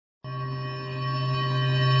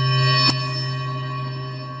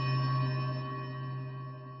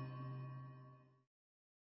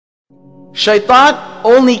Shaitan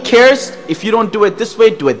only cares if you don't do it this way,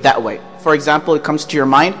 do it that way. For example, it comes to your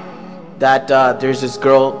mind that there's this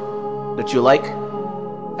girl that you like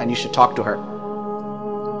and you should talk to her.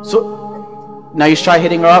 So now you try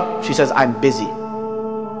hitting her up. She says, I'm busy.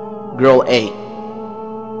 Girl A,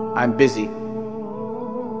 I'm busy.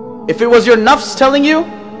 If it was your nafs telling you,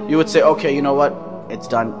 you would say, okay, you know what? It's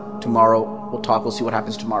done. Tomorrow we'll talk. We'll see what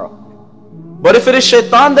happens tomorrow. But if it is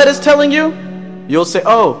shaitan that is telling you, you'll say,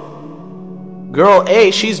 oh, girl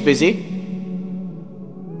A, she's busy.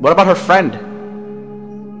 What about her friend?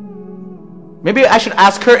 Maybe I should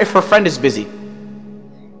ask her if her friend is busy.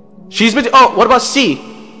 She's busy. Oh, what about C?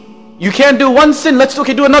 You can't do one sin. Let's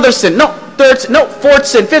do another sin. No, third sin. No, fourth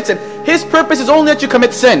sin, fifth sin. His purpose is only that you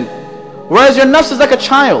commit sin. Whereas your nafs is like a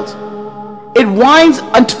child. It whines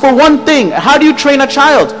for one thing. How do you train a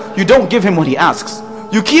child? You don't give him what he asks.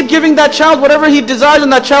 You keep giving that child whatever he desires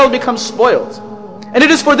and that child becomes spoiled. And it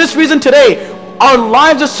is for this reason today, our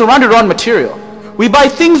lives are surrounded around material. We buy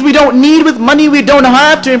things we don't need with money we don't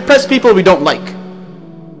have to impress people we don't like.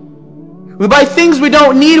 We buy things we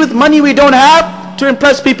don't need with money we don't have to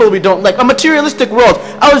impress people we don't like. A materialistic world.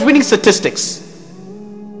 I was reading statistics.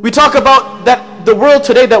 We talk about that the world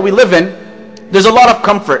today that we live in, there's a lot of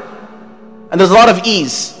comfort and there's a lot of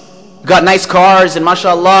ease. We got nice cars and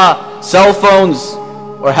mashallah, cell phones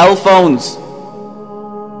or hell phones.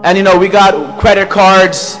 And you know, we got credit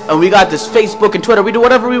cards and we got this Facebook and Twitter. We do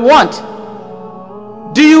whatever we want.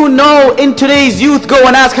 Do you know in today's youth, go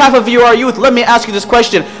and ask, half of you are youth. Let me ask you this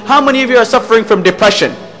question. How many of you are suffering from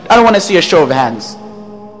depression? I don't want to see a show of hands.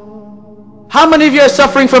 How many of you are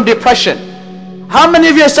suffering from depression? How many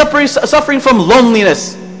of you are suffering from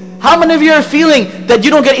loneliness? How many of you are feeling that you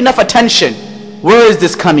don't get enough attention? Where is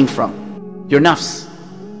this coming from? Your nafs.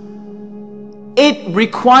 It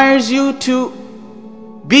requires you to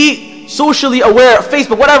be socially aware.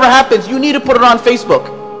 Facebook, whatever happens, you need to put it on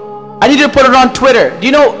Facebook. I need to put it on Twitter. Do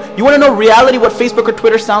you know, you want to know reality what Facebook or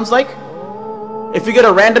Twitter sounds like? If you get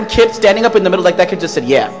a random kid standing up in the middle like that kid just said,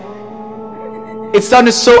 yeah. It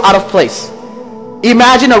sounded so out of place.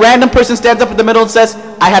 Imagine a random person stands up in the middle and says,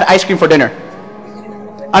 I had ice cream for dinner.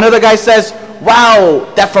 Another guy says,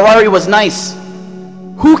 wow, that Ferrari was nice.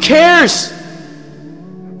 Who cares?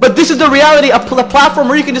 But this is the reality, a platform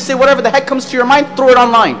where you can just say whatever the heck comes to your mind, throw it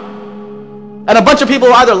online. And a bunch of people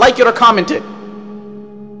will either like it or comment it.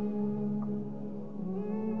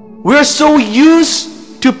 We're so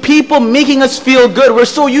used to people making us feel good. We're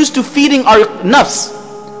so used to feeding our nafs.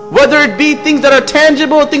 Whether it be things that are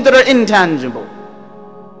tangible or things that are intangible.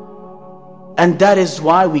 And that is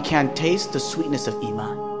why we can't taste the sweetness of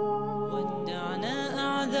Iman.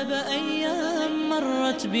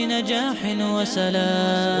 بنجاح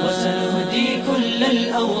وسلام وسنهدي كل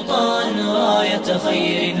الأوطان راية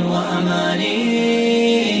خير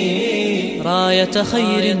راية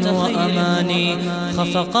خير وأماني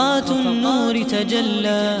خفقات النور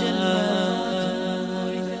تجلى